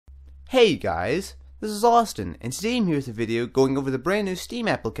Hey guys, this is Austin, and today I'm here with a video going over the brand new Steam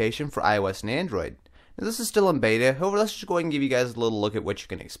application for iOS and Android. Now this is still in beta, however let's just go ahead and give you guys a little look at what you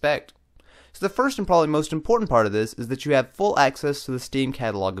can expect. So the first and probably most important part of this is that you have full access to the Steam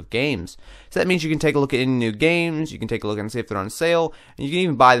catalog of games. So that means you can take a look at any new games, you can take a look and see if they're on sale, and you can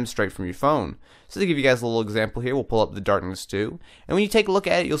even buy them straight from your phone. So to give you guys a little example here, we'll pull up The Darkness 2, and when you take a look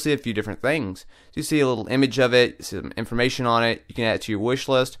at it, you'll see a few different things. So you see a little image of it, you see some information on it, you can add it to your wish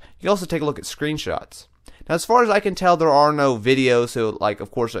list, you can also take a look at screenshots. Now as far as I can tell, there are no videos, so like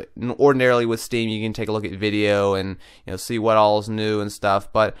of course ordinarily with Steam you can take a look at video and see what all is new and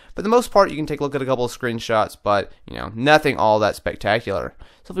stuff, but for the most part you can take a look at a couple of screenshots, but nothing all that spectacular.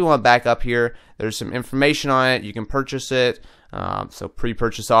 So if we want to back up here, there's some information on it, you can purchase it, so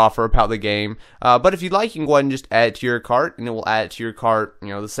pre-purchase offer about the game, but if you'd like you can go ahead and just add it to your cart, and it will add it to your cart,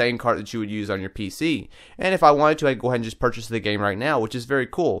 the same cart that you would use on your PC. And if I wanted to, I'd go ahead and just purchase the game right now, which is very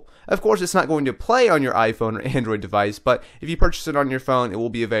cool. Of course it's not going to play on your iPhone or Android device, but if you purchase it on your phone, it will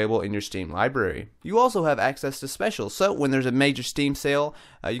be available in your Steam library. You also have access to specials, so when there's a major Steam sale,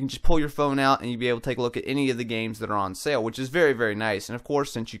 you can just pull your phone out and you'll be able to take a look at any of the games that are on sale, which is very, very nice. And of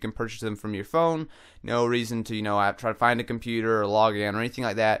course, since you can purchase them from your phone, no reason to, try to find a computer or log in or anything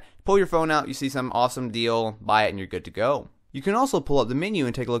like that. Pull your phone out, you see some awesome deal, buy it, and you're good to go. You can also pull up the menu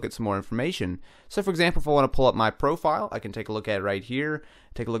and take a look at some more information. So for example, if I want to pull up my profile, I can take a look at it right here,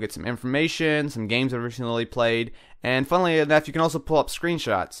 take a look at some information, some games I've recently played, and funnily enough, you can also pull up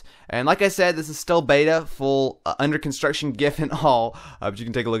screenshots. And like I said, this is still beta, full under construction GIF and all, but you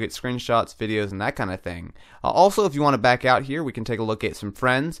can take a look at screenshots, videos, and that kind of thing. Also, if you want to back out here, we can take a look at some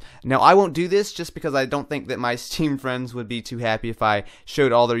friends. Now, I won't do this just because I don't think that my Steam friends would be too happy if I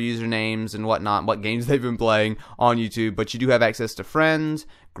showed all their usernames and whatnot, what games they've been playing on YouTube, but you do have access to friends,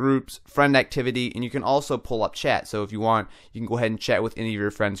 groups, friend activity, and you can also pull up chat. So if you want, you can go ahead and chat with any of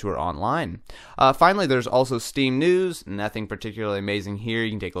your friends who are online. Finally, there's also Steam News. Nothing particularly amazing here. You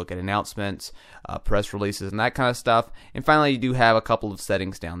can take a look at announcements, press releases, and that kind of stuff. And finally, you do have a couple of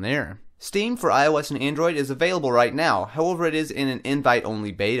settings down there. Steam for iOS and Android is available right now, however it is in an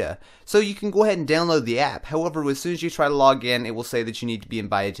invite-only beta. So you can go ahead and download the app, however as soon as you try to log in it will say that you need to be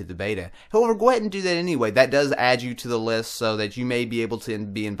invited to the beta. However, go ahead and do that anyway. That does add you to the list so that you may be able to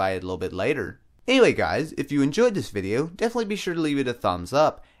be invited a little bit later. Anyway guys, if you enjoyed this video, definitely be sure to leave it a thumbs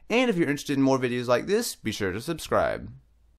up, and if you're interested in more videos like this, be sure to subscribe.